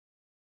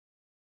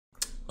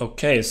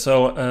Okay,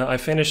 so I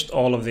finished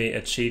all of the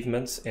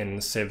achievements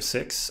in Civ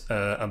 6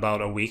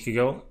 about a week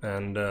ago,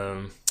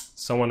 and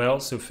someone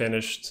else who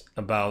finished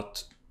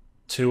about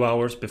 2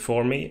 hours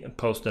before me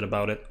posted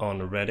about it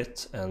on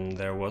Reddit, and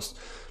there was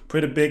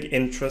pretty big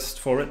interest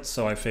for it,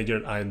 so I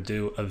figured I'd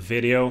do a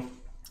video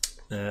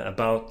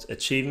about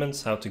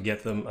achievements, how to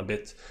get them a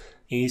bit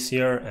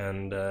easier,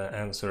 and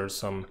answer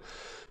some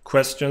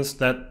questions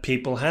that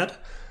people had.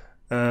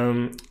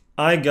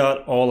 I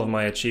got all of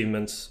my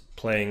achievements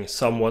playing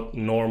somewhat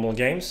normal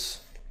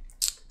games,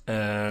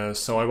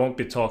 so I won't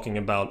be talking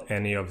about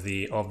any of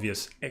the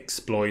obvious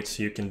exploits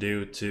you can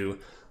do to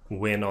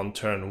win on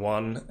turn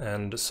 1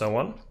 and so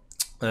on,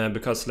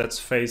 because let's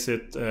face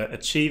it,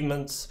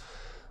 achievements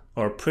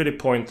are pretty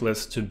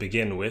pointless to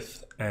begin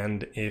with,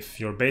 and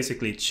if you're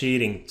basically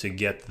cheating to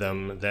get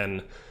them,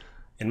 then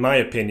in my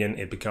opinion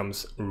it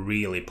becomes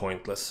really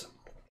pointless.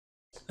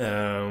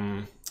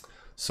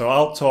 So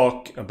I'll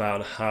talk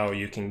about how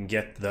you can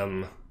get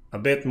them a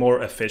bit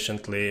more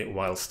efficiently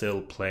while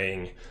still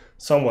playing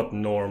somewhat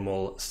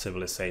normal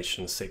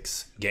Civilization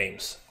 6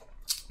 games.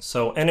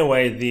 So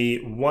anyway,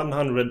 the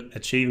 100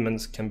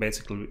 achievements can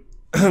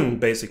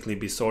basically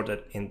be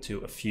sorted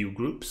into a few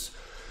groups.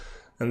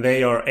 And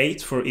they are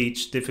 8 for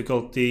each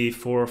difficulty,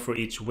 4 for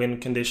each win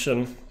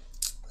condition,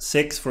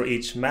 6 for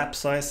each map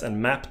size and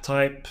map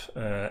type,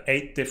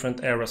 8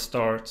 different era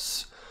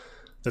starts,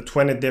 the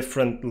 20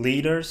 different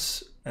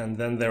leaders, and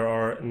then there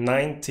are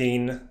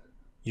 19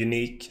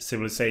 unique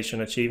civilization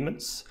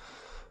achievements,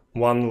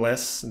 one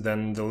less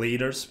than the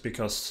leaders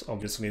because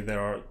obviously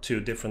there are 2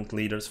 different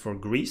leaders for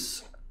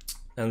Greece.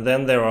 And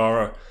then there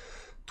are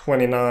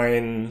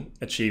 29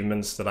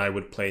 achievements that I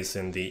would place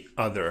in the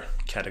other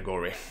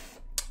category.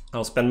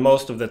 I'll spend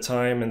most of the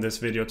time in this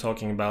video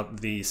talking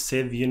about the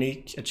Civ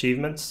unique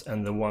achievements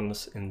and the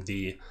ones in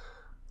the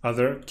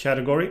other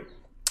category.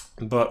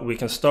 But we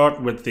can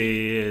start with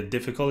the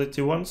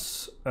difficulty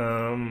ones.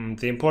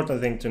 The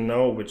important thing to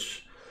know,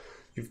 which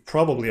you've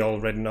probably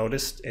already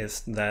noticed, is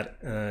that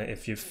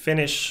if you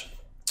finish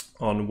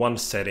on one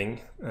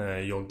setting,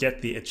 you'll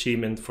get the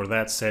achievement for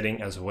that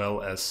setting as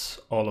well as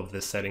all of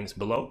the settings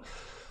below.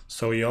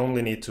 So you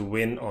only need to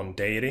win on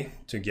deity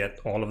to get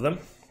all of them.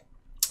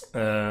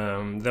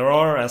 There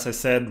are, as I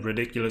said,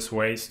 ridiculous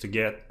ways to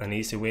get an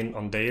easy win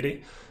on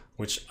deity,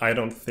 which I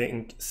don't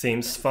think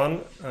seems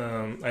fun.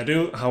 I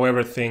do,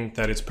 however, think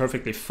that it's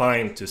perfectly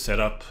fine to set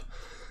up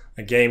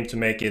a game to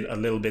make it a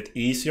little bit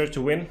easier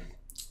to win.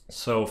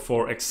 So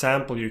for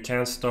example, you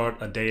can start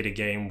a deity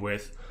game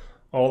with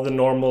all the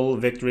normal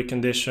victory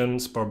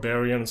conditions,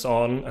 barbarians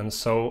on and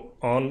so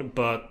on,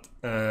 but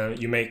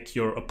you make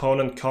your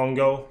opponent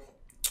Kongo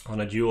on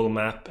a dual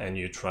map and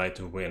you try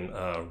to win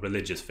a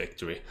religious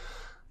victory.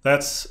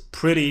 That's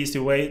pretty easy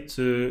way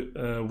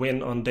to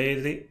win on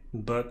deity,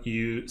 but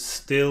you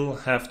still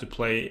have to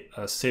play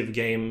a Civ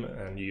game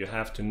and you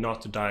have to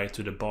not die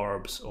to the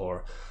barbs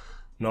or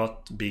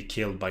not be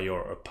killed by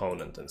your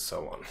opponent and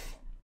so on.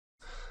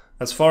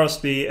 As far as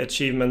the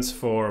achievements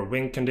for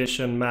win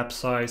condition, map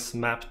size,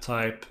 map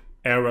type,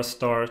 era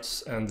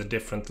starts and the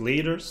different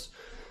leaders,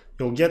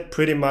 you'll get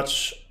pretty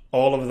much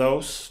all of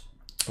those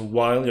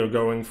while you're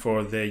going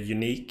for the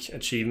unique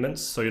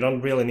achievements, so you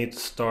don't really need to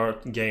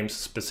start games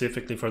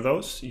specifically for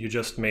those. You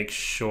just make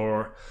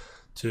sure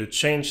to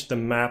change the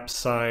map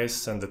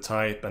size and the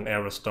type and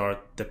era start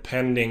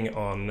depending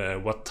on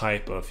what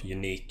type of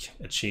unique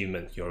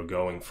achievement you're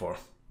going for.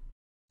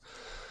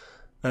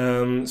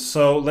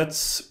 So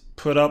let's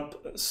put up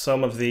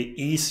some of the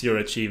easier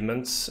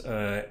achievements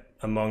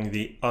among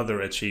the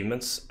other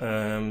achievements.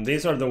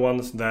 These are the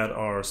ones that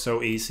are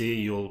so easy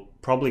you'll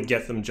probably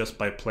get them just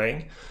by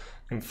playing.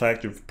 In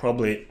fact, you've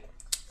probably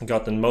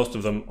gotten most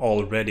of them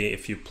already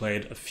if you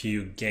played a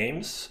few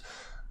games.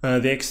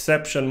 The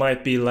exception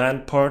might be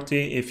Land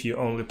Party if you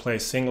only play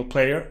single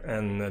player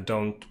and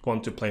don't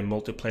want to play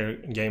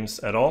multiplayer games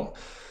at all.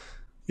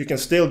 You can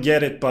still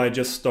get it by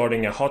just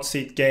starting a hot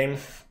seat game.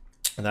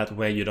 That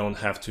way you don't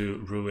have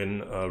to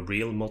ruin a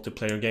real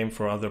multiplayer game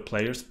for other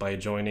players by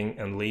joining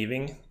and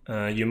leaving.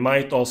 You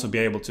might also be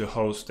able to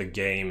host a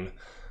game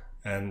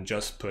and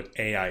just put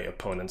AI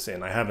opponents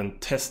in. I haven't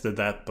tested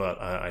that,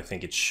 but I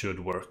think it should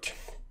work.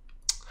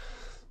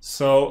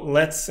 So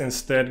let's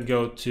instead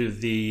go to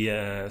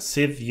the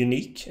Civ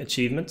unique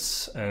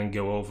achievements and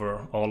go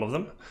over all of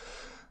them.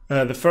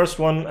 The first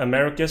one,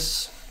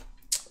 Americas.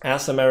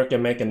 As America,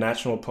 make a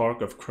national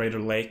park of Crater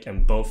Lake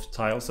and both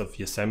tiles of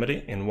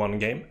Yosemite in one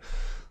game.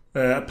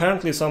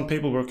 Apparently some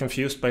people were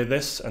confused by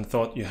this and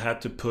thought you had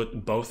to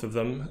put both of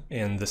them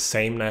in the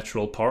same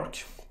natural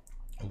park,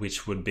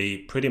 which would be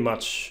pretty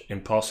much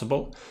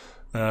impossible,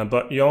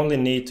 but you only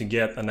need to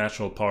get a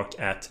natural park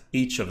at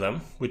each of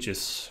them, which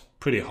is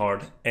pretty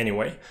hard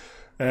anyway.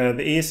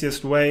 The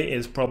easiest way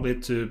is probably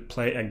to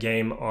play a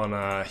game on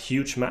a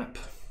huge map,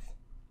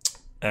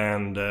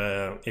 and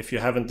if you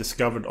haven't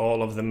discovered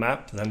all of the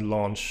map, then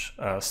launch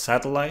a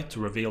satellite to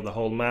reveal the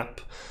whole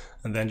map,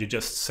 and then you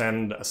just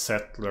send a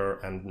settler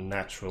and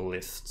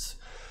naturalists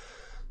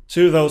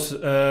to those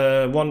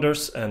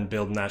wonders and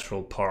build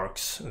natural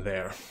parks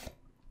there.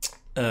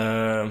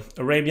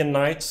 Arabian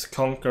Nights,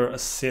 conquer a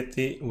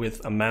city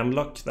with a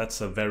Mamluk.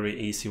 That's a very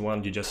easy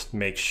one. You just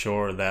make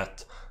sure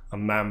that a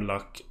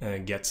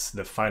Mamluk gets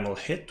the final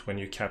hit when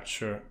you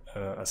capture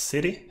a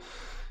city.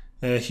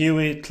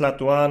 Huey,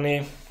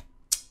 Tlatoani.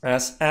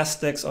 As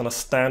Aztecs on a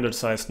standard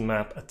sized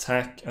map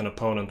attack an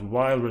opponent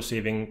while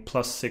receiving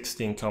plus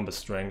 16 combat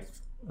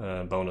strength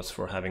bonus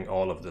for having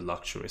all of the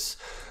luxuries.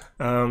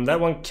 That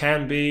one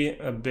can be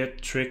a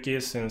bit tricky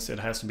since it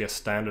has to be a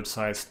standard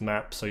sized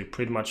map, so you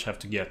pretty much have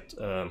to get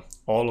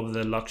all of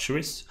the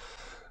luxuries.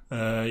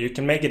 You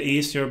can make it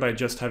easier by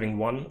just having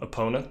one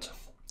opponent.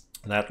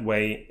 That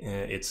way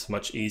it's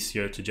much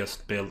easier to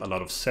just build a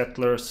lot of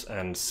settlers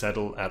and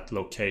settle at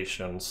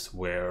locations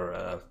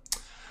where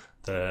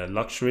the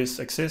luxuries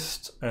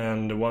exist,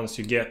 and once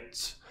you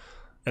get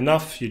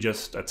enough you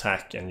just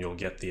attack and you'll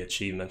get the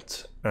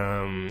achievement.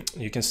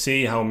 You can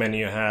see how many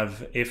you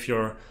have if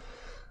you're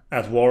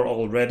at war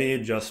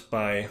already. Just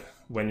by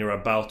when you're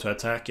about to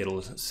attack,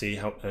 it'll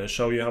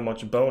show you how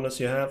much bonus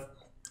you have,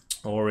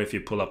 or if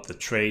you pull up the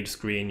trade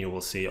screen you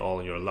will see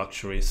all your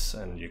luxuries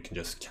and you can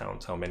just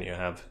count how many you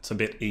have. It's a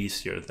bit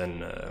easier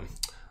than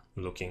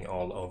looking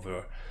all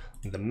over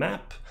the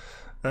map.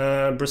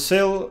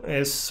 Brazil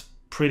is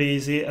pretty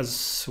easy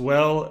as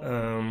well.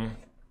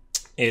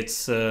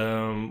 It's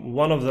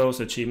one of those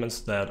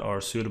achievements that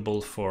are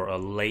suitable for a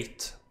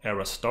late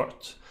era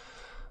start,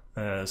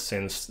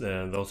 since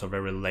those are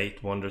very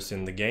late wonders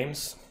in the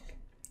games.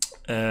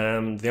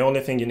 The only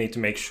thing you need to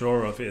make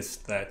sure of is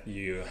that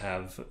you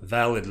have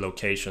valid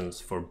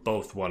locations for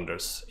both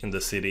wonders in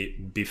the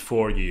city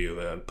before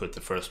you put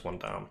the first one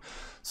down.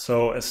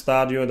 So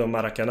Estadio do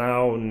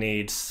Maracanã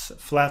needs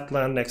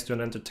flatland next to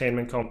an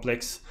entertainment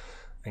complex,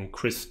 and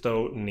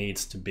Cristo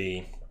needs to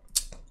be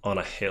on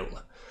a hill.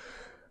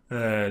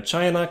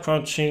 China,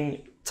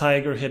 crouching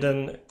tiger,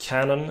 hidden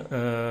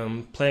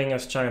cannon. Playing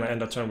as China,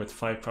 end a turn with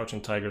 5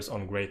 crouching tigers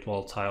on Great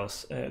Wall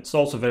tiles. It's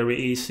also very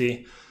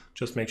easy.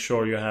 Just make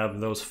sure you have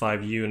those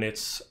 5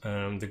 units.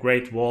 The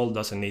Great Wall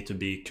doesn't need to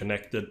be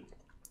connected,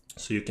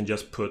 so you can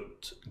just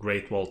put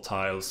Great Wall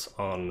tiles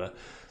on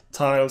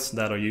tiles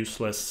that are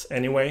useless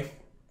anyway,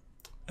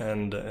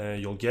 and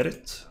you'll get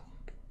it.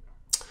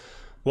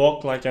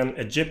 Walk like an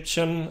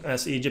Egyptian.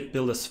 As Egypt,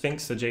 build a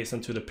sphinx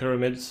adjacent to the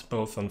pyramids,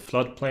 both on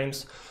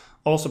floodplains.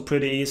 Also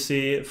pretty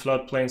easy.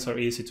 Floodplains are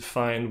easy to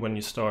find when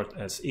you start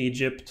as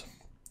Egypt.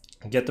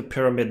 Get the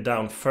pyramid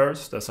down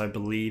first, as I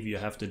believe you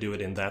have to do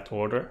it in that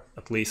order.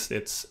 At least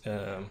it's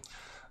a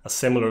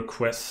similar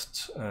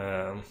quest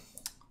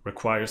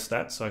requires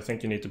that. So I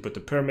think you need to put the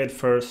pyramid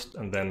first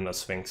and then a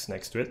sphinx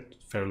next to it.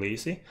 Fairly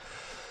easy.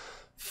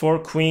 For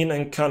Queen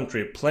and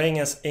Country, playing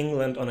as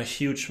England on a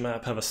huge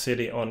map, have a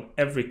city on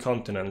every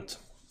continent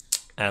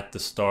at the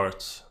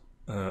start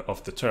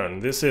of the turn.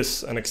 This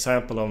is an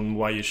example on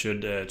why you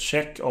should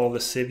check all the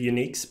Civ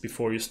uniques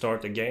before you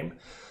start a game,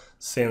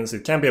 since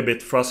it can be a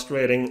bit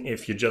frustrating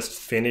if you just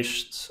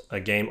finished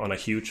a game on a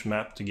huge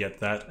map to get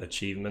that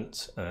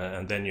achievement,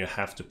 and then you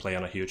have to play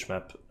on a huge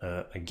map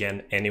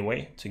again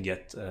anyway to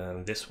get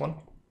this one.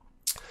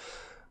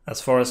 As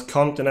far as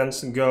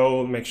continents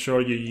go, make sure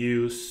you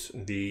use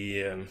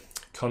the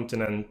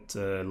continent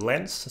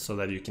lens so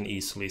that you can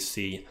easily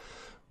see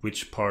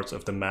which parts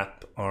of the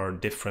map are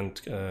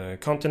different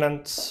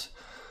continents.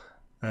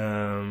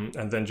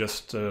 And then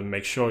just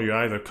make sure you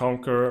either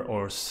conquer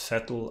or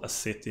settle a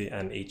city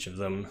and each of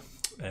them,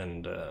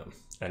 and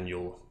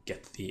you'll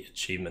get the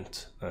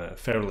achievement.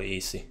 Fairly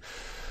easy.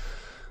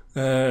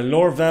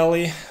 Loire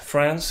Valley,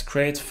 France,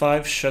 create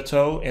 5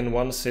 chateaux in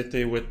one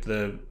city with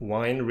the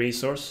wine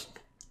resource.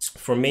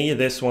 For me,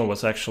 this one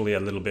was actually a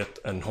little bit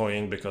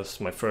annoying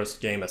because my first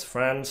game as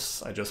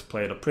France, I just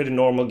played a pretty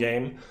normal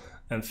game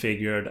and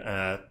figured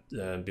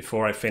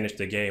before I finished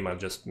the game, I'll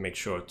just make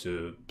sure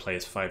to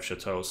place 5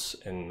 chateaus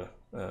in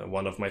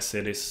one of my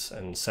cities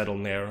and settle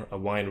near a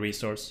wine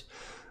resource.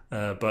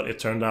 But it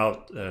turned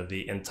out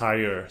the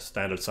entire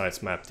standard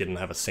size map didn't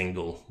have a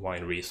single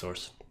wine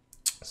resource.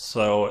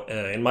 So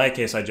in my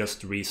case, I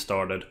just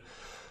restarted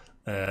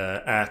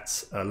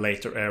at a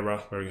later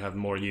era where you have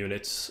more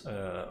units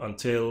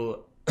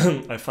until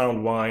I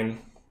found wine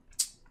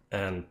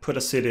and put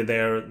a city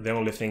there. The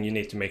only thing you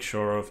need to make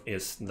sure of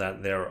is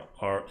that there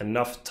are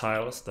enough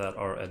tiles that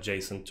are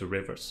adjacent to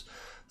rivers,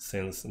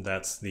 since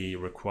that's the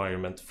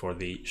requirement for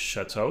the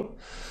chateau.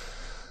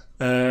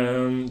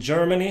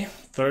 Germany,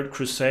 Third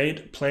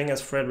Crusade, playing as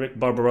Frederick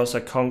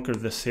Barbarossa, conquered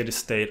the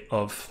city-state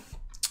of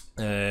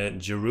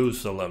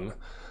Jerusalem.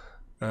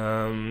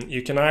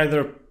 You can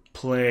either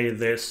play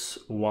this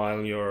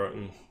while you're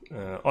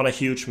on a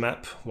huge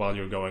map, while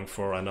you're going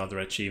for another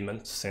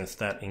achievement, since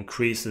that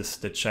increases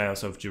the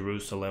chance of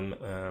Jerusalem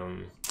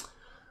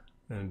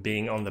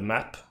being on the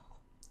map.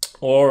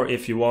 Or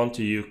if you want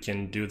to, you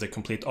can do the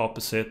complete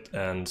opposite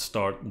and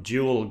start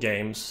dual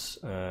games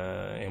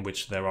in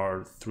which there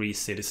are 3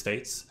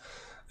 city-states,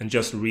 and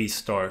just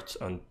restart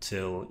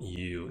until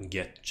you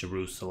get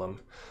Jerusalem.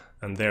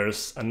 And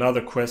there's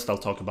another quest I'll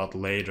talk about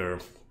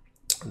later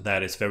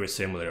that is very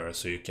similar,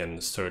 so you can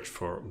search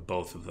for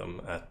both of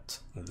them at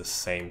the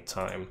same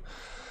time.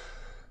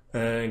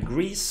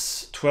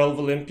 Greece, 12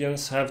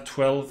 Olympians have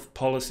 12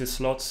 policy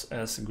slots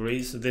as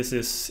Greece. This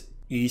is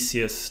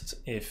easiest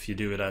if you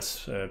do it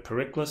as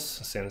Pericles,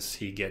 since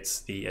he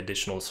gets the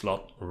additional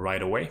slot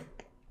right away.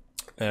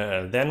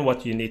 Then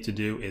what you need to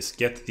do is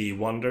get the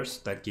wonders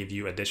that give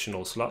you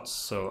additional slots.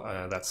 So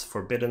that's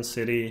Forbidden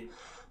City,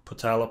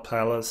 Potala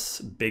Palace,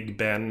 Big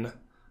Ben,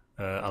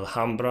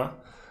 Alhambra.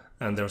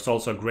 And there's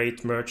also a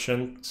Great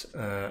Merchant,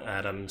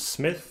 Adam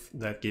Smith,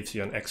 that gives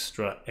you an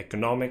extra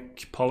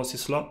economic policy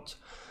slot.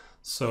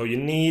 So you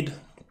need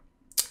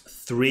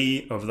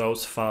 3 of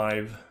those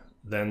 5,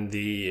 then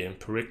the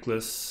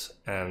Pericles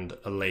and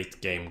a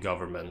late game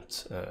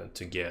government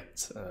to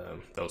get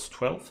those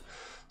 12.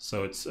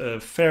 So it's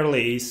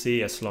fairly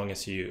easy as long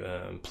as you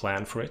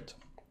plan for it.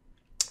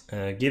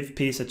 Give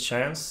peace a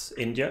chance,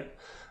 India.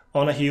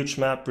 On a huge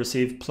map,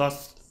 receive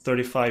plus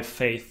 35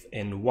 faith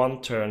in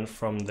 1 turn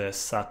from the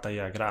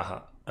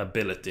Satyagraha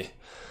ability.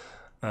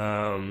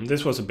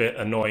 This was a bit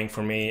annoying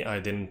for me.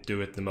 I didn't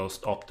do it the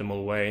most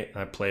optimal way.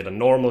 I played a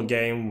normal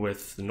game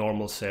with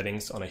normal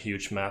settings on a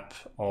huge map,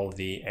 all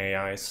the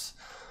AIs.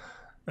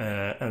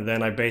 And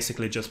then I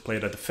basically just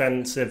played a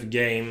defensive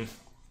game,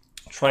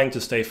 trying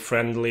to stay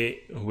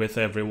friendly with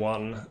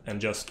everyone and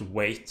just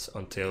wait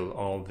until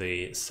all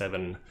the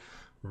 7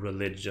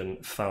 religion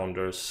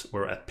founders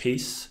were at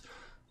peace,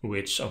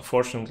 which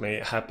unfortunately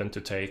happened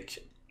to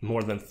take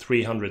more than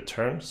 300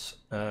 turns.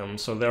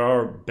 So there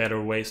are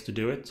better ways to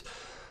do it.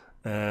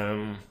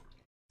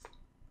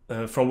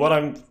 From what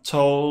I'm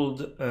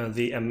told,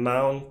 the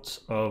amount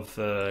of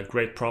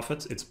great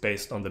profits, it's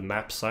based on the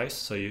map size.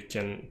 So you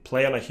can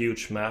play on a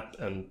huge map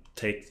and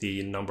take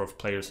the number of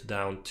players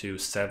down to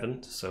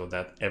 7, so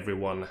that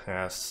everyone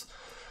has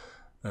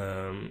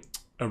a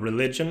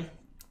religion,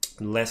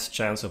 less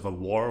chance of a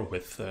war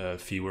with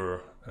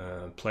fewer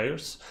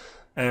players.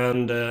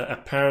 And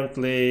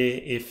apparently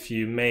if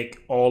you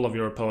make all of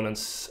your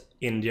opponents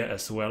India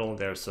as well,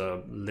 there's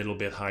a little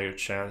bit higher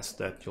chance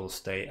that you'll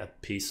stay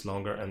at peace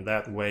longer, and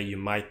that way you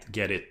might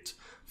get it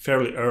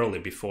fairly early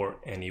before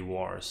any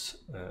wars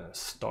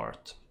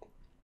start.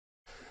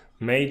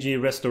 Meiji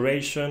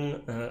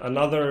Restoration,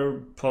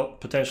 another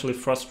potentially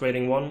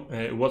frustrating one,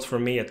 it was for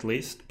me at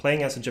least.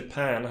 Playing as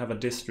Japan, have a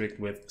district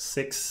with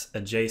 6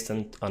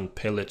 adjacent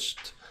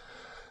unpillaged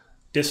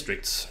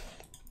districts.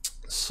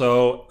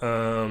 So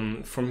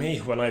for me,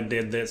 when I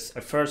did this, I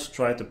first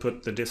tried to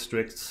put the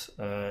districts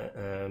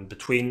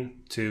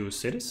between 2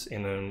 cities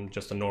in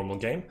just a normal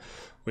game,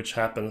 which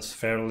happens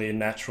fairly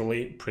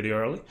naturally pretty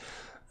early.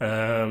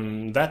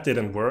 That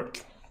didn't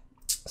work.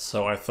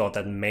 So I thought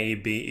that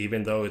maybe,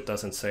 even though it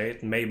doesn't say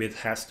it, maybe it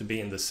has to be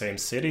in the same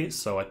city.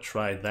 So I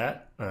tried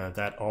that.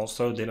 That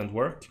also didn't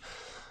work.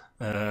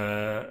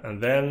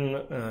 And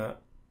then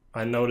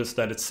I noticed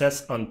that it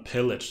says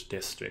unpillaged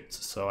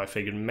districts, so I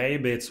figured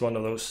maybe it's one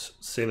of those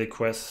silly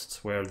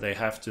quests where they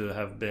have to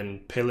have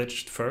been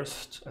pillaged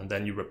first and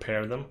then you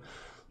repair them.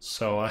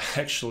 So I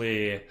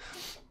actually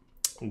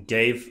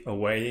gave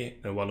away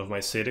one of my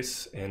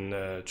cities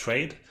in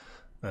trade,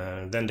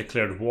 then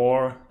declared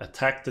war,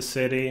 attacked the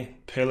city,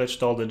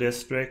 pillaged all the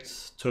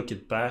districts, took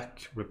it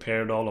back,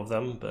 repaired all of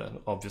them,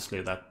 but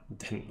obviously that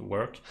didn't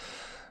work.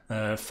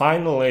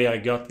 Finally, I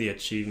got the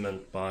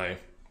achievement by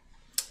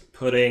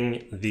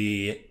putting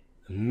the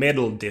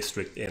middle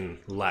district in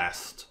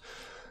last.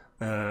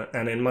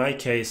 And in my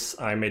case,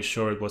 I made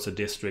sure it was a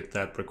district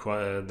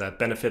that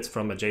benefits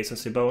from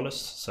adjacency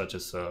bonus, such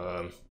as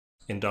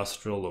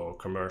industrial or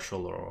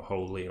commercial or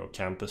holy or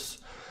campus.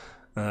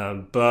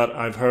 But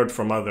I've heard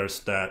from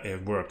others that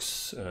it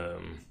works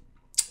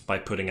by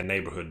putting a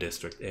neighborhood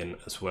district in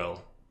as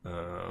well.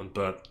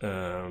 But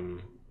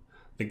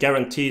the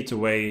guaranteed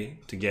way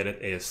to get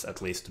it is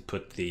at least to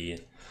put the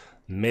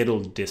middle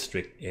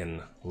district in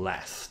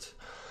last.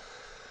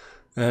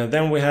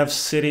 Then we have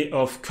City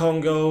of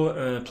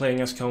Kongo.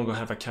 Playing as Kongo,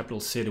 have a capital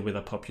city with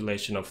a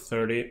population of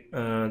 30.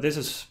 This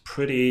is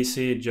pretty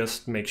easy.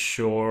 Just make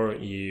sure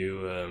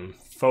you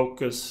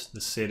focus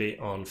the city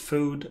on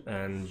food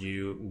and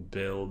you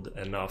build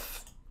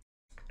enough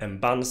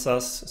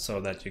embanzas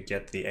so that you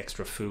get the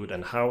extra food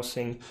and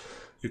housing.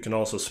 You can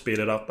also speed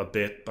it up a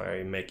bit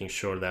by making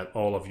sure that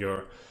all of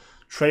your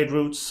trade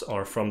routes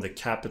are from the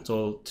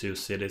capital to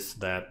cities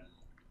that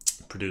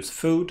produce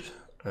food,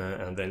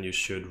 and then you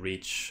should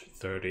reach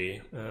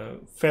 30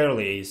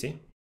 fairly easy.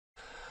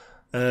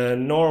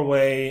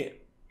 Norway,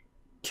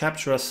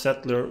 capture a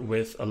settler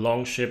with a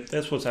longship.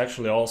 This was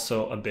actually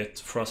also a bit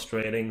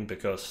frustrating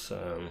because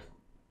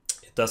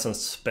it doesn't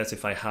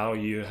specify how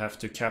you have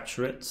to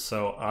capture it,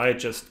 so I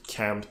just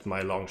camped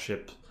my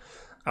longship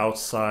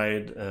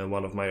outside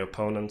one of my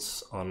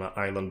opponents on an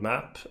island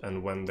map,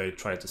 and when they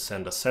tried to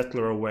send a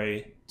settler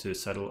away to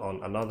settle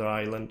on another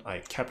island, I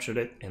captured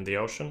it in the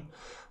ocean.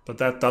 But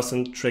that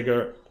doesn't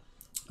trigger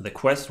the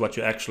quest. What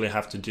you actually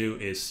have to do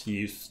is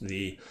use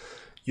the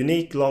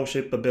unique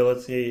longship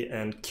ability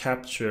and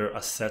capture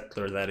a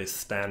settler that is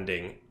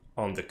standing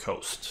on the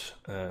coast.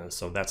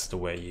 So that's the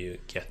way you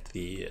get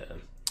the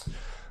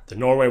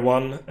Norway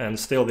one, and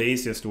still the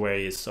easiest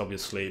way is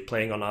obviously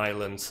playing on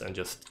islands and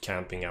just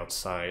camping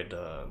outside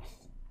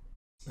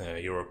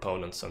your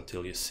opponents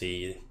until you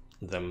see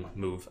them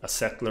move a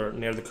settler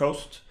near the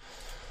coast.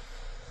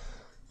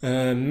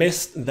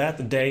 Missed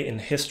that day in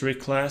history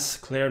class,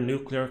 clear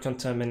nuclear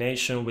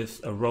contamination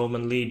with a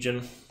Roman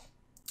legion.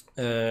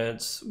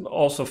 It's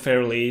also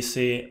fairly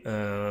easy.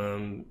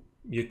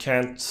 You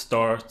can't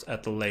start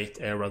at the late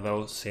era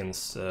though,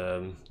 since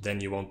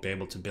then you won't be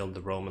able to build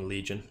the Roman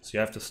legion. So you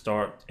have to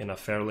start in a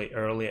fairly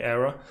early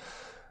era,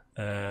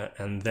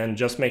 and then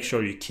just make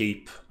sure you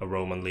keep a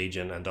Roman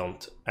legion and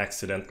don't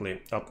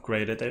accidentally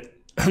upgrade it.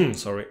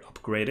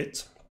 Upgrade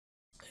it.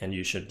 And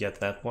you should get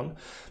that one.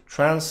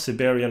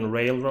 Trans-Siberian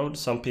Railroad.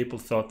 Some people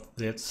thought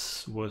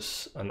this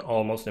was an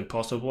almost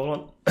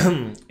impossible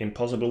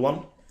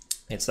one.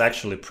 It's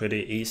actually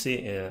pretty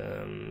easy.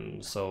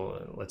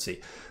 So let's see.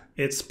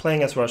 It's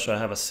playing as Russia.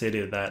 Have a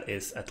city that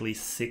is at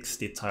least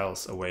 60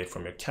 tiles away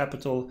from your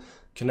capital,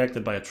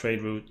 connected by a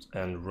trade route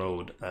and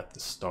road at the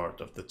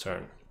start of the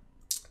turn.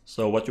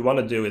 So what you want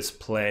to do is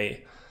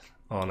play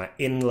on an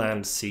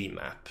inland sea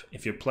map.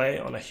 If you play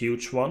on a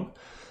huge one,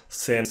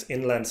 since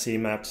inland sea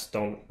maps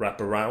don't wrap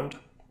around,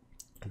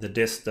 the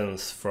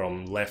distance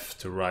from left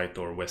to right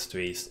or west to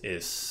east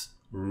is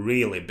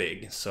really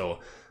big. So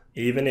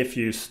even if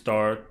you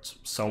start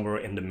somewhere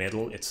in the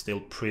middle, it's still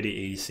pretty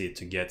easy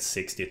to get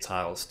 60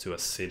 tiles to a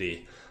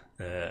city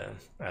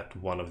at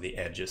one of the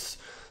edges.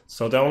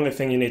 So the only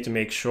thing you need to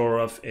make sure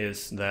of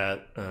is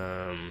that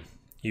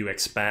you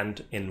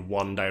expand in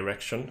one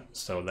direction,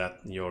 so that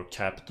your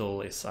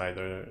capital is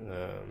either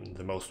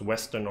the most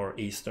western or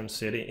eastern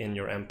city in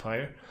your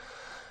empire.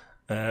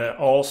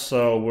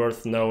 Also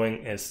worth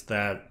knowing is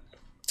that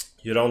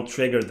you don't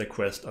trigger the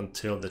quest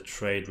until the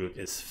trade route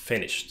is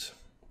finished.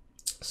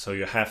 So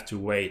you have to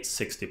wait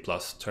 60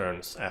 plus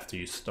turns after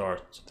you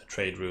start the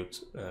trade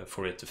route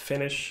for it to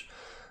finish.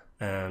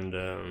 And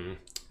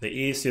the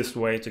easiest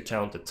way to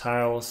count the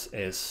tiles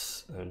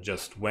is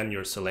just when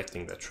you're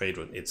selecting the trade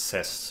route, it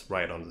says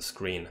right on the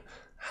screen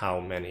how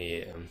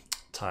many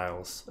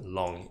tiles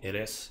long it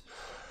is.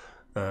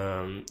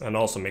 And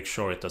also make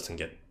sure it doesn't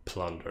get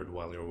plundered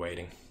while you're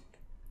waiting.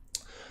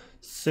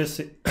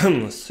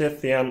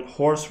 Scythian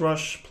Horse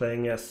Rush.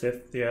 Playing as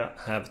Scythia,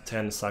 have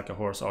 10 Saka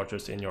horse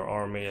archers in your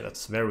army.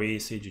 That's very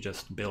easy. You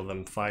just build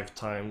them 5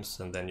 times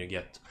and then you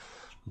get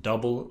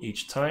double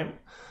each time.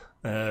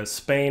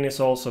 Spain is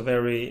also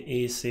very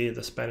easy.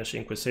 The Spanish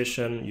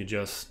Inquisition, you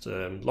just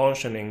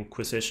launch an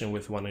Inquisition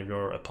with one of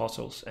your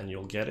apostles and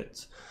you'll get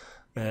it.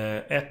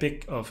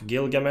 Epic of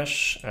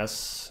Gilgamesh,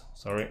 as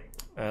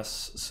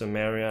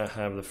Sumeria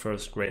have the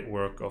first great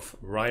work of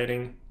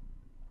writing.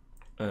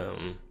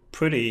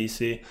 Pretty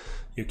easy.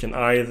 You can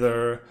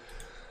either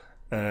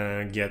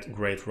get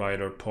great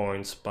writer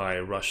points by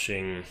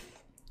rushing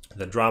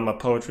the drama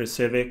poetry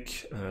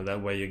civic,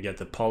 that way you get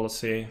the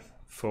policy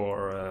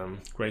for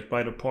great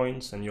writer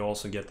points, and you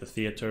also get the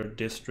theater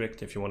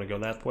district if you want to go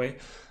that way.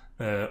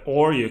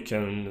 Or you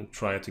can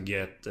try to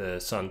get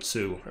Sun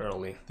Tzu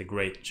early, the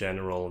great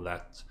general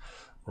that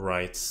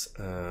writes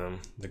the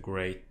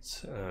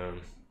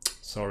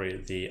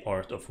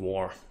Art of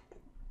War.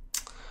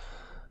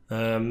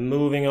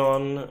 Moving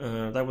on,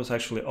 that was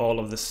actually all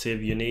of the Civ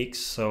uniques.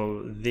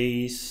 So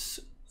these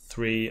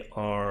 3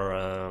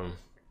 are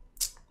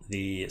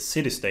the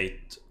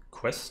city-state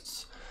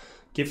quests.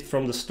 Gift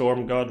from the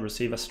Storm God,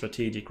 receive a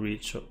strategic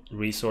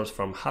resource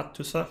from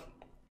Hattusa.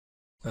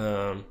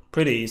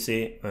 Pretty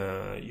easy.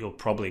 You'll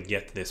probably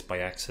get this by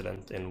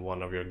accident in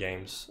one of your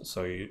games,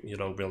 so you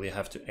don't really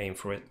have to aim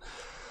for it.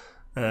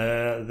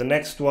 The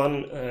next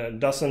one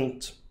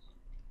doesn't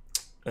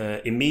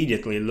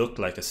immediately look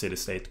like a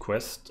city-state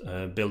quest.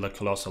 Build a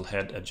colossal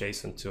head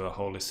adjacent to a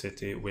holy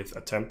city with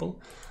a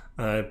temple.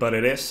 But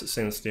it is,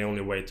 since the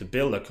only way to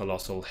build a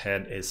colossal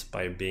head is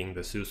by being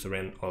the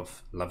suzerain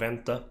of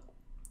Venta.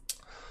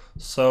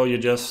 So you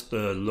just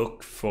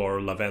look for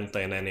Venta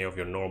in any of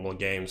your normal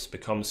games,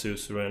 become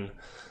suzerain,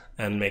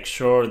 and make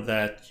sure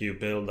that you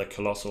build a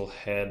colossal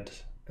head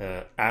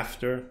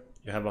after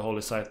you have a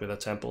holy site with a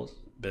temple,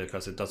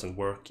 because it doesn't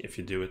work if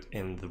you do it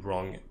in the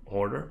wrong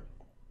order.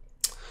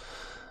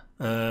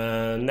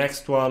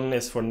 Next one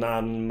is for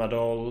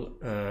Madol,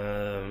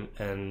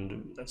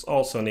 and that's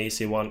also an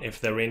easy one. If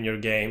they're in your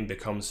game,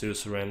 become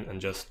suzerain and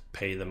just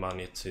pay the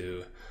money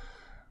to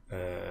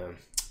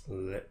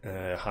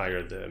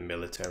hire the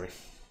military.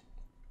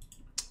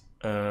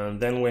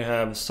 Then we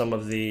have some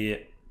of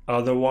the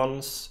other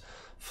ones.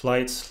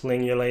 Flight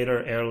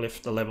Slingulator,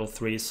 airlift a level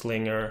 3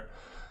 slinger.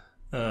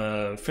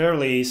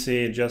 Fairly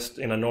easy, just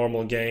in a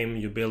normal game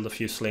you build a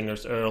few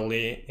slingers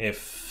early.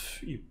 If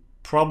you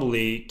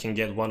probably can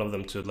get one of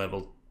them to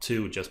level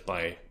 2 just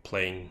by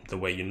playing the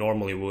way you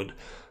normally would.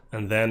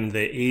 And then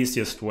the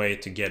easiest way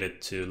to get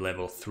it to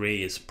level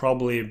 3 is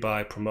probably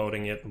by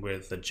promoting it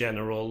with the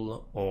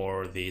general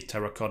or the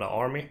terracotta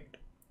army.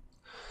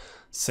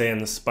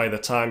 Since by the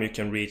time you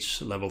can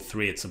reach level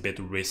 3 it's a bit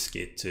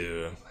risky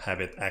to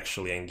have it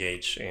actually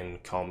engage in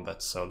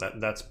combat, so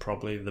that's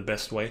probably the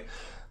best way.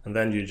 And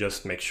then you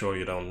just make sure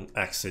you don't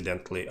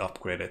accidentally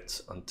upgrade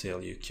it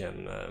until you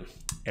can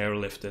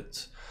airlift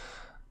it.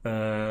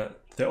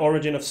 The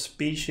origin of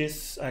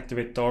species,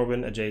 activate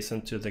Darwin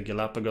adjacent to the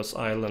Galapagos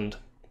islands.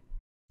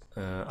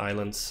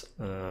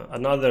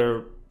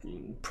 Another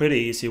pretty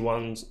easy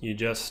one. You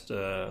just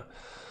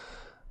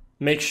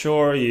make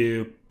sure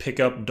you pick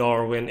up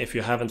Darwin. If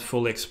you haven't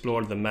fully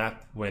explored the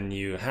map when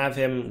you have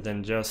him,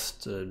 then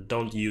just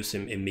don't use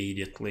him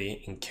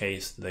immediately in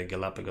case the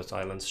Galapagos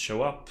Islands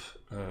show up.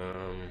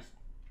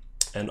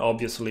 And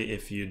obviously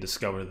if you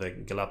discover the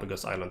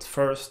Galapagos Islands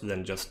first,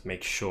 then just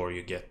make sure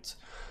you get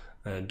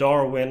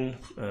Darwin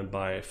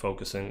by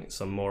focusing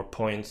some more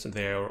points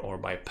there or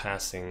by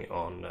passing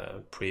on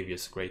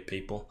previous great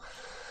people.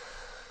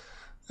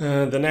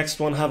 The next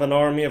one, have an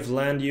army of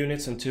land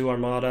units and 2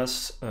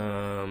 armadas.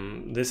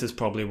 This is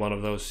probably one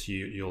of those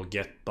you'll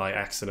get by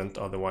accident,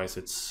 otherwise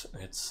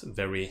it's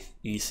very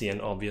easy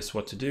and obvious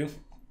what to do.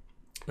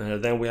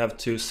 Then we have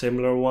 2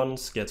 similar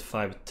ones, get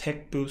 5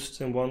 tech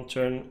boosts in 1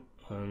 turn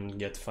and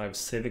get 5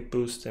 civic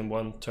boosts in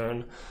 1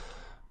 turn.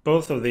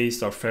 Both of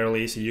these are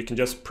fairly easy. You can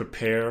just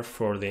prepare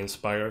for the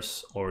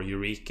Inspires or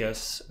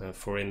Eurekas.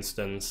 For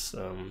instance,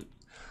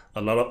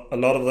 a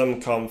lot of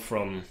them come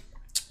from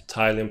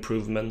tile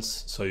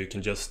improvements, so you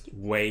can just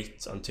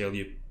wait until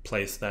you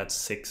place that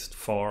 6th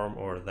farm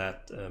or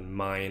that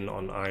mine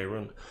on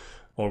iron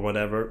or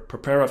whatever.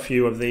 Prepare a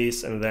few of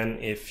these, and then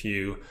if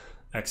you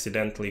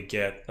accidentally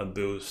get a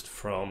boost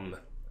from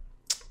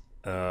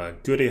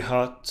Goody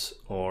Hut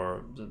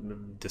or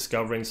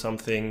discovering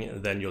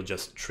something, then you'll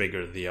just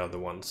trigger the other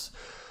ones.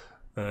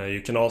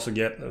 You can also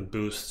get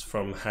boosts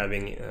from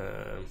having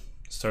a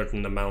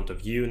certain amount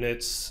of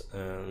units,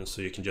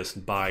 so you can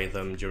just buy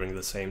them during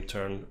the same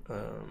turn.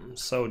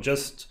 So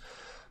just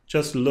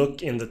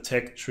look in the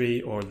tech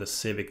tree or the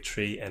civic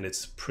tree, and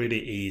it's pretty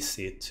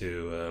easy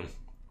to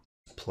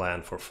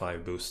plan for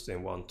 5 boosts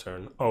in 1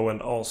 turn. Oh, and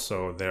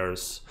also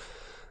there's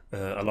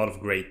a lot of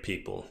great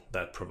people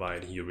that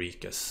provide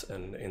Eurekas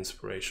and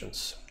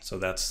inspirations. So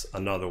that's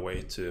another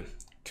way to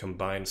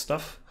combine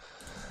stuff.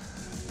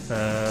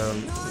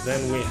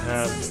 Then we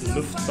have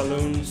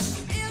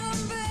Luftballons.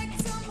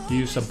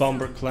 Use a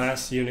bomber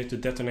class unit to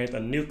detonate a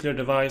nuclear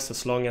device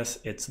as long as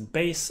its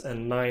base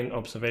and 9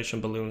 observation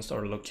balloons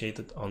are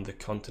located on the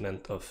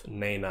continent of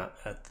Nana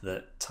at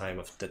the time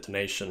of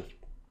detonation.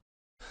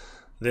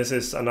 This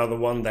is another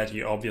one that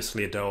you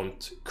obviously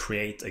don't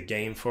create a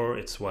game for.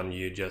 It's one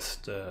you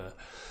just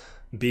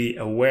be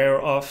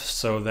aware of,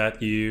 so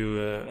that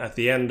you at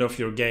the end of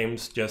your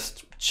games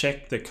just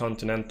check the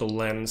continental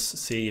lens,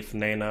 see if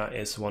Nana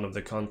is one of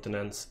the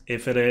continents.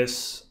 If it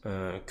is,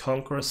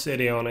 conquer a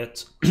city on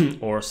it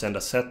or send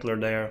a settler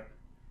there.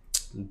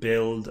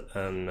 Build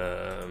an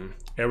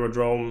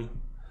aerodrome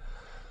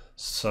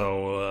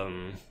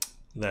so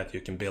that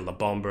you can build a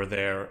bomber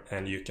there,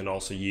 and you can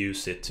also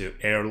use it to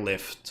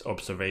airlift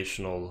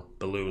observational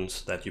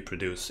balloons that you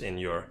produce in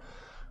your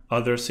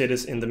other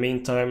cities in the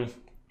meantime.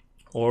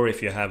 Or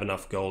if you have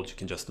enough gold, you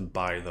can just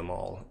buy them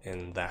all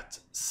in that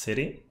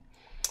city.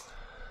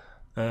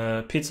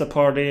 Pizza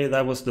Party,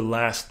 that was the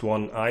last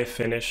one I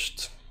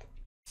finished.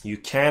 You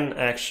can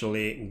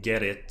actually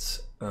get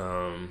it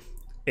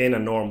in a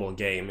normal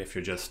game if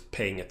you're just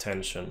paying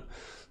attention.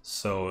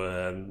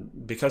 So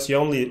because you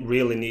only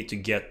really need to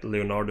get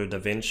Leonardo da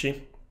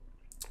Vinci,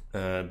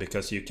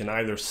 because you can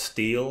either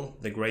steal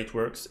the great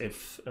works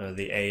if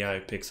the AI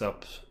picks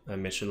up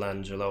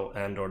Michelangelo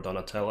and or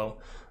Donatello,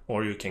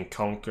 or you can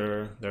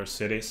conquer their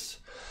cities.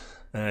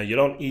 You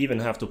don't even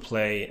have to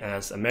play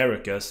as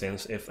America,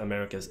 since if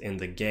America's in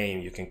the game,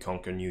 you can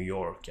conquer New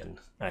York and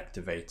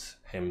activate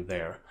him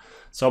there.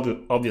 It's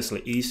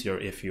obviously easier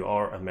if you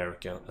are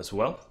America as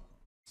well,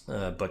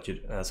 but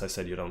as I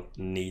said, you don't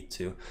need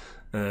to.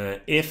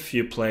 If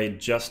you play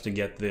just to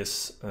get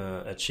this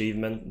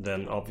achievement,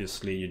 then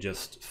obviously you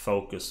just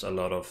focus a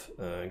lot of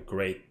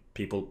great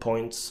people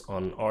points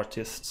on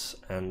artists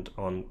and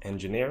on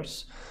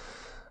engineers.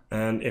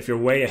 And if you're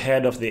way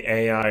ahead of the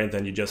AI,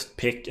 then you just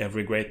pick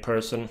every great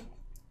person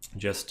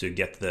just to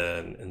get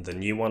the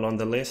new one on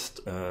the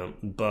list.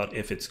 But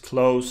if it's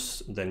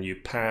close, then you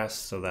pass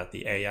so that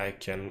the AI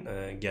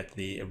can get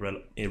the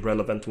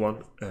irrelevant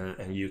one,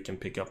 and you can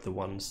pick up the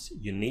ones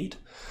you need.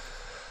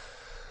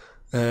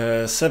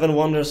 7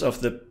 Wonders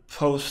of the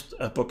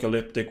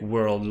Post-Apocalyptic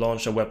World.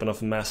 Launch a weapon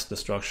of mass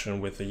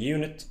destruction with a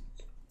unit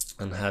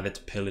and have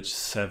it pillage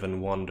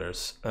 7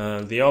 wonders.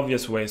 The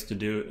obvious way to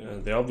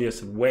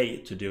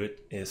do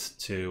it is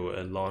to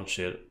launch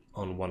it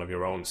on one of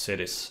your own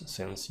cities,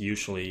 since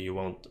usually you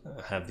won't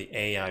have the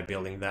AI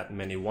building that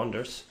many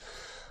wonders.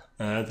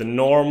 The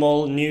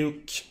normal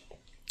nuke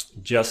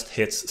just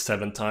hits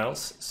 7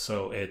 tiles,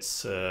 so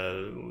it's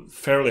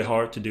fairly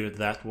hard to do it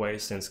that way,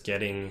 since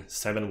getting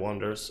 7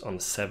 wonders on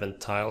 7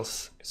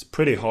 tiles is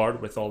pretty hard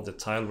with all the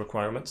tile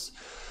requirements.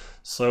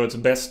 So it's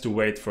best to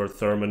wait for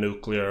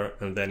thermonuclear,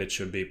 and then it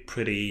should be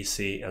pretty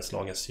easy as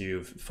long as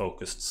you've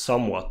focused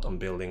somewhat on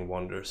building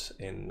wonders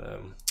in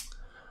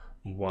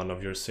one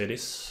of your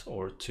cities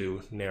or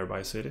 2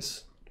 nearby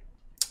cities.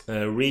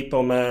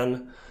 Repo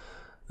Man.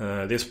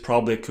 This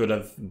probably could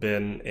have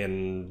been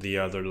in the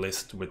other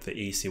list with the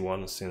easy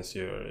one, since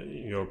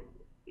you're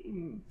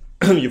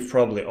you've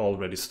probably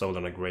already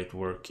stolen a great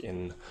work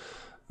in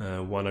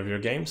one of your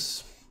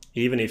games.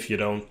 Even if you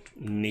don't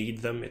need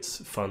them, it's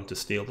fun to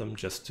steal them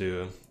just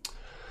to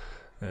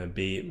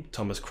be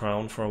Thomas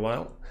Crown for a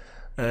while.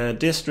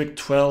 District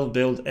 12,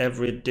 build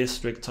every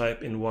district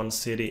type in one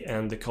city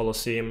and the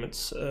Colosseum.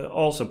 It's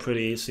also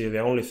pretty easy. The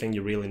only thing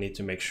you really need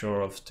to make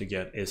sure of to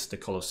get is the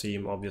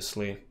Colosseum,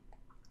 obviously.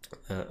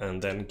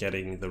 And then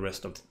getting the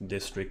rest of the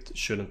district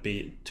shouldn't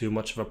be too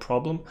much of a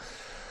problem.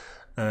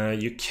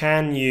 You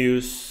can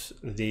use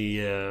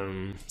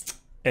the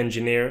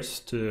engineers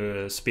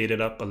to speed it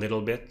up a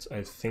little bit.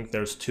 I think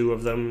there's two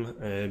of them,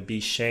 Bi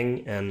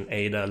Sheng and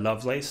Ada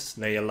Lovelace.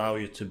 They allow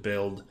you to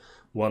build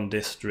one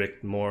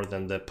district more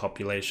than the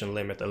population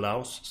limit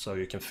allows, so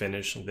you can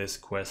finish this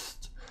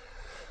quest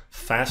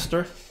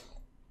faster.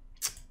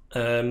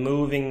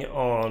 Moving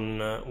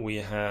on, we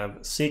have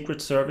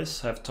Secret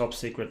Service, have top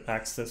secret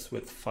access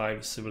with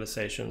 5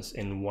 civilizations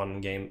in one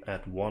game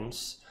at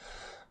once.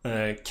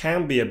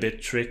 Can be a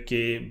bit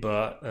tricky,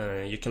 but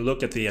you can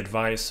look at the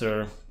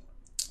advisor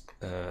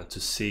to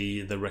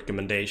see the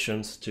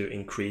recommendations to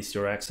increase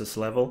your access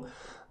level.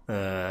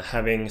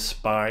 Having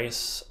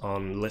spies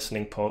on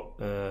listening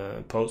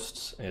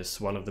posts is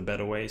one of the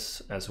better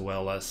ways, as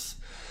well as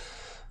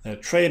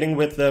trading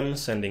with them,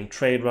 sending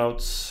trade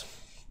routes,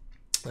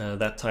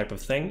 that type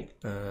of thing.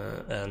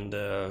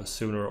 And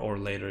sooner or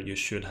later you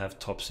should have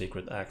top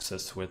secret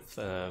access with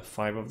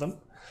 5 of them.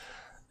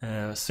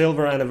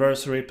 Silver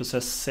Anniversary,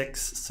 possess 6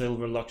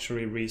 silver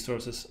luxury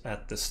resources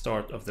at the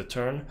start of the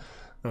turn.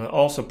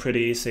 Also pretty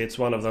easy. It's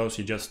one of those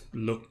you just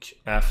look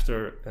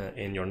after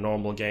in your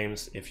normal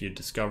games. If you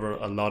discover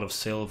a lot of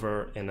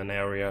silver in an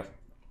area,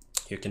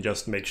 you can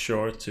just make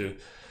sure to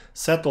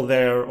settle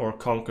there or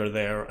conquer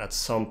there at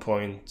some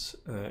point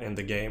in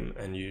the game,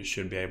 and you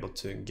should be able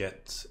to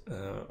get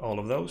all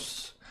of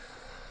those.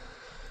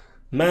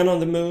 Man on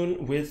the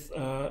Moon, with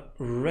a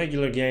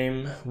regular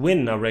game,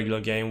 win a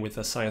regular game with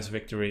a science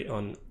victory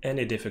on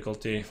any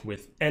difficulty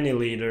with any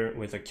leader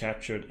with a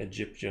captured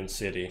Egyptian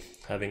city,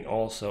 having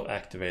also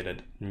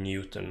activated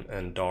Newton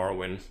and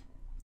Darwin.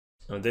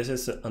 Now, this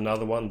is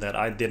another one that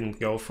I didn't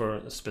go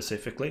for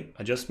specifically.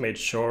 I just made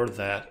sure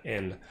that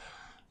in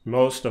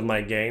most of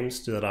my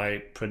games that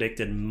I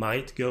predicted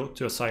might go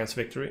to a science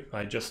victory,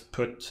 I just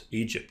put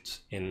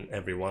Egypt in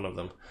every one of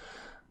them.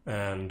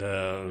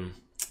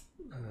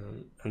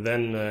 And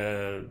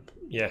then,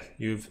 yeah,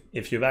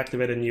 if you've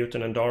activated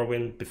Newton and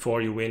Darwin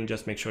before you win,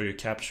 just make sure you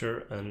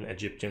capture an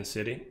Egyptian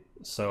city.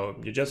 So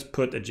you just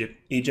put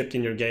Egypt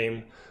in your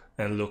game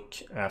and look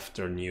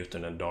after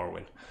Newton and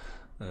Darwin.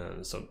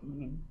 So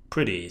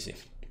pretty easy.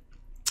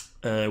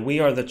 We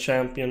Are the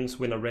Champions,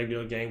 win a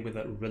regular game with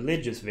a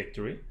religious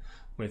victory,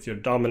 with your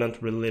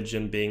dominant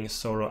religion being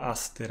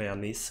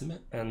Zoroastrianism,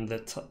 and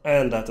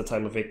at the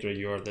time of victory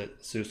you are the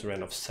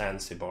suzerain of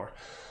Zanzibar.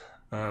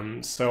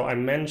 So I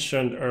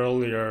mentioned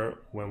earlier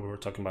when we were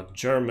talking about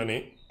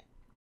Germany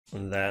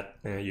that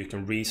you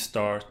can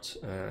restart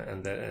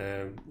and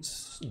the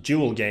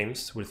dual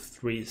games with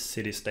 3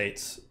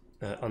 city-states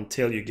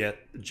until you get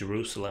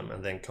Jerusalem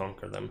and then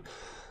conquer them.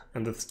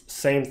 And the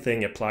same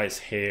thing applies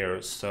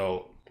here,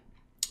 so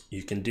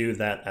you can do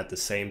that at the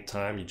same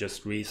time. You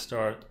just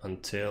restart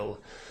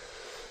until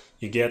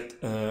you get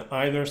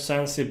either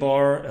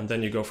Zanzibar and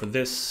then you go for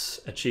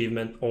this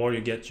achievement, or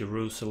you get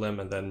Jerusalem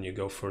and then you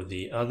go for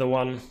the other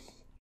one.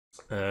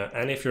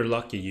 And if you're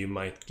lucky, you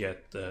might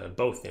get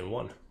both in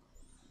one.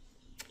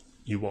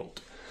 You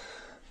won't.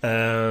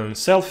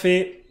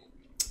 Selfie,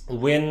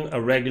 win a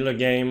regular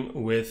game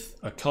with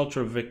a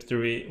cultural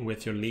victory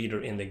with your leader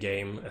in the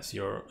game as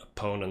your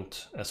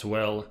opponent as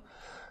well.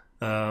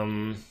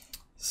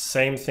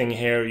 Same thing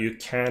here, you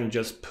can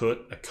just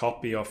put a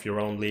copy of your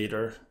own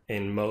leader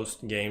in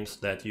most games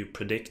that you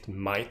predict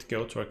might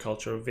go to a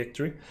cultural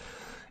victory.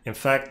 In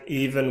fact,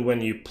 even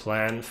when you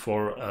plan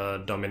for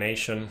a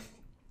domination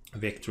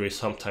victory,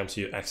 sometimes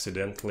you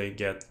accidentally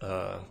get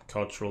a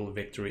cultural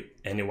victory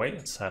anyway.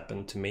 It's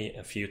happened to me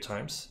a few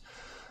times.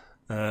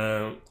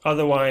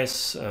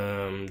 Otherwise,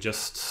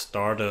 just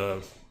start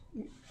a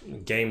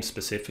game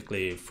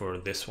specifically for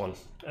this one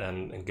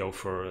and go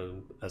for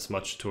as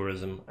much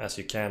tourism as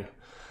you can.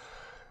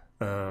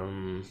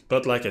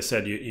 But like I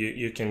said,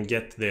 you can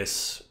get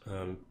this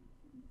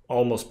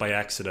almost by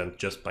accident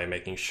just by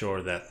making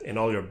sure that in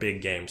all your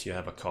big games you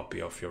have a copy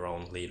of your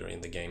own leader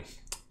in the game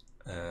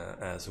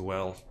as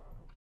well.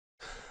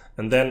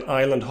 And then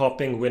island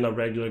hopping, win a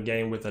regular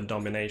game with a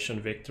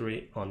domination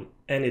victory on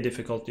any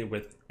difficulty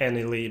with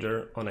any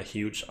leader on a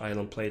huge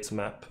island plates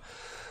map.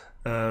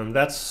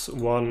 That's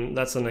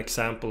an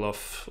example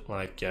of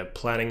like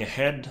planning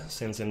ahead,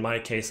 since in my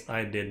case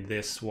I did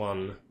this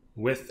one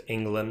with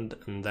England,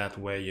 and that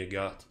way you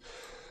got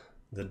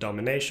the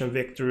domination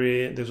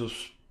victory. This was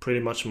pretty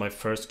much my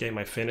first game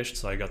I finished,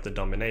 so I got the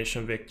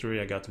domination victory,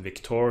 I got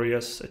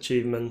victorious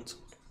achievement,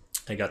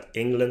 I got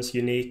England's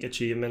unique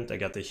achievement, I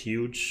got the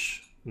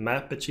huge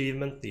map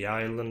achievement, the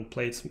island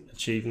plates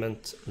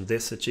achievement,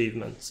 this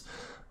achievement,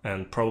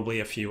 and probably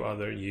a few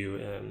other you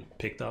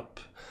picked up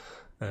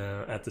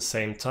at the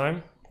same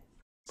time.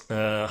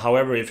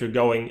 However, if you're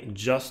going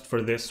just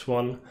for this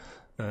one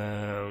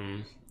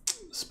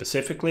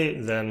specifically,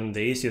 then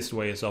the easiest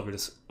way is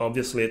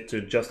obviously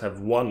to just have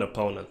one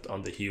opponent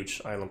on the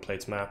huge island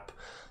plates map,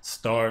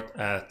 start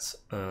at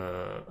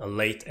a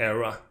late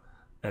era,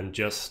 and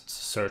just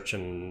search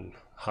and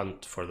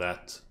hunt for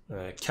that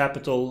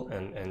capital,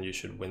 and you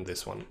should win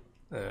this one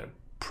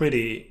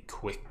pretty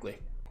quickly.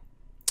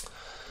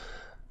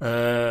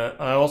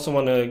 I also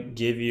want to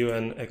give you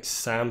an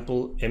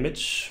example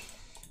image,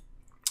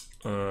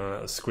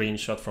 a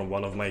screenshot from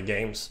one of my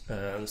games.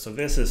 So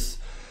this is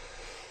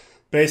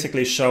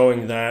basically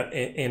showing that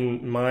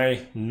in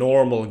my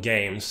normal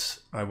games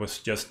I was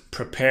just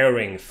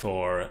preparing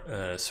for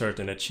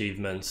certain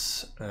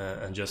achievements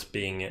and just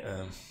being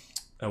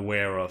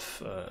aware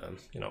of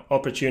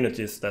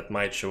opportunities that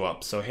might show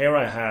up. So here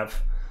I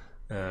have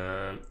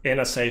in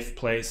a safe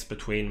place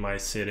between my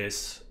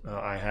cities,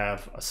 I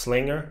have a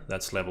slinger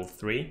that's level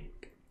 3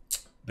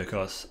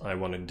 because I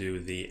want to do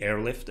the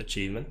airlift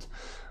achievement.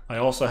 I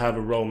also have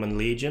a Roman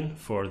legion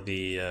for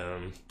the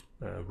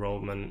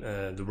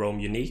Rome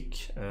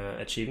unique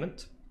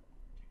achievement,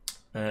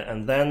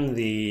 and then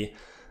the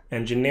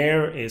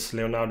engineer is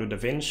Leonardo da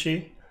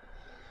Vinci,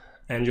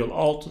 and you'll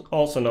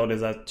also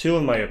notice that 2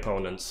 of my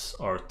opponents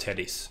are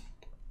teddies.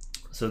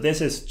 So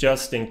this is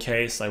just in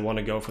case I want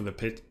to go for the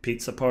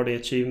pizza party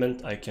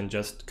achievement. I can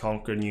just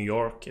conquer New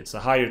York. It's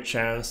a higher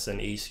chance and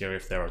easier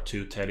if there are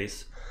 2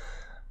 teddies,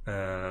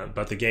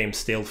 but the game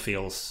still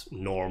feels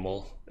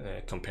normal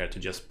compared to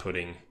just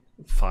putting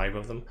 5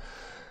 of them.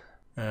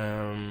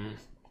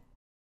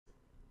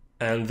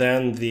 And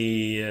then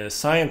the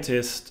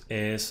scientist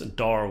is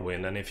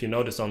Darwin, and if you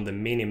notice on the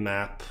mini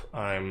map,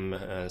 I'm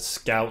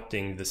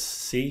scouting the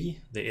sea,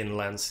 the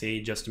inland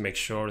sea, just to make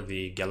sure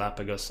the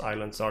Galapagos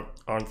Islands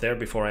aren't there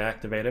before I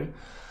activate him.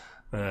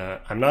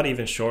 I'm not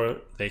even sure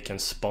they can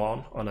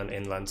spawn on an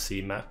inland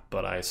sea map,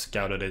 but I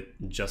scouted it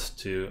just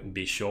to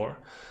be sure.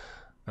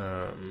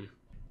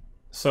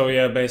 So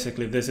yeah,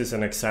 basically this is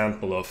an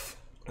example of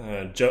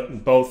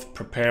both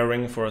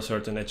preparing for a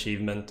certain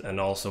achievement and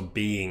also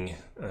being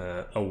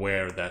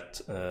aware that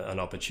an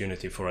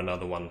opportunity for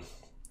another one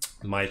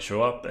might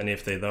show up, and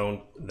if they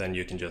don't, then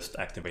you can just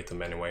activate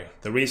them anyway.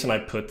 The reason I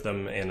put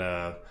them in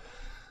a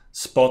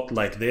spot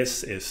like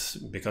this is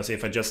because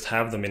if I just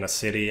have them in a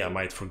city, I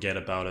might forget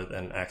about it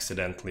and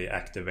accidentally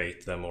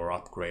activate them or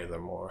upgrade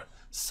them or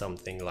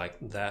something like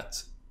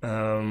that.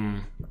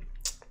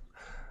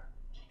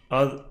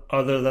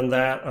 Other than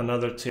that,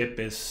 another tip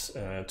is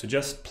to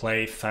just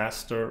play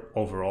faster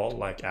overall,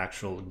 like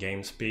actual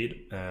game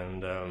speed,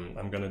 and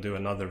I'm gonna do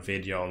another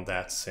video on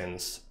that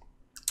since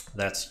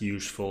that's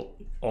useful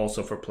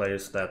also for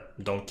players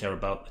that don't care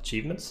about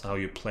achievements, how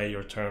you play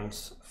your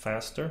turns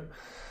faster.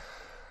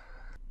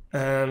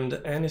 And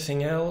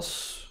anything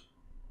else?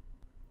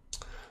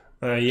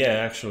 Yeah,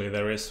 actually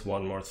there is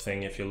one more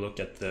thing. If you look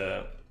at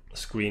the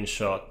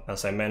screenshot,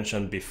 as I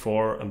mentioned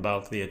before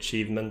about the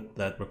achievement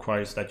that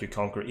requires that you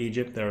conquer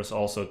Egypt, there's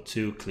also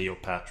 2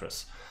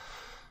 Cleopatras.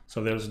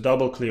 So there's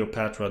double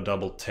Cleopatra,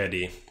 double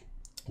Teddy,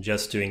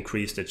 just to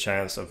increase the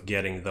chance of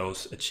getting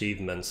those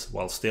achievements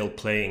while still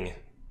playing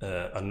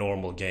a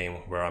normal game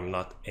where I'm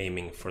not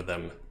aiming for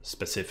them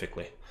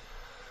specifically.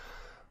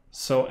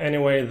 So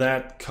anyway,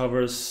 that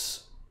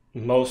covers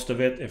most of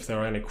it. If there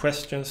are any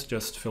questions,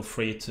 just feel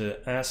free to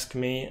ask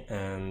me,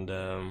 and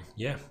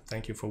yeah,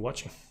 thank you for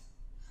watching.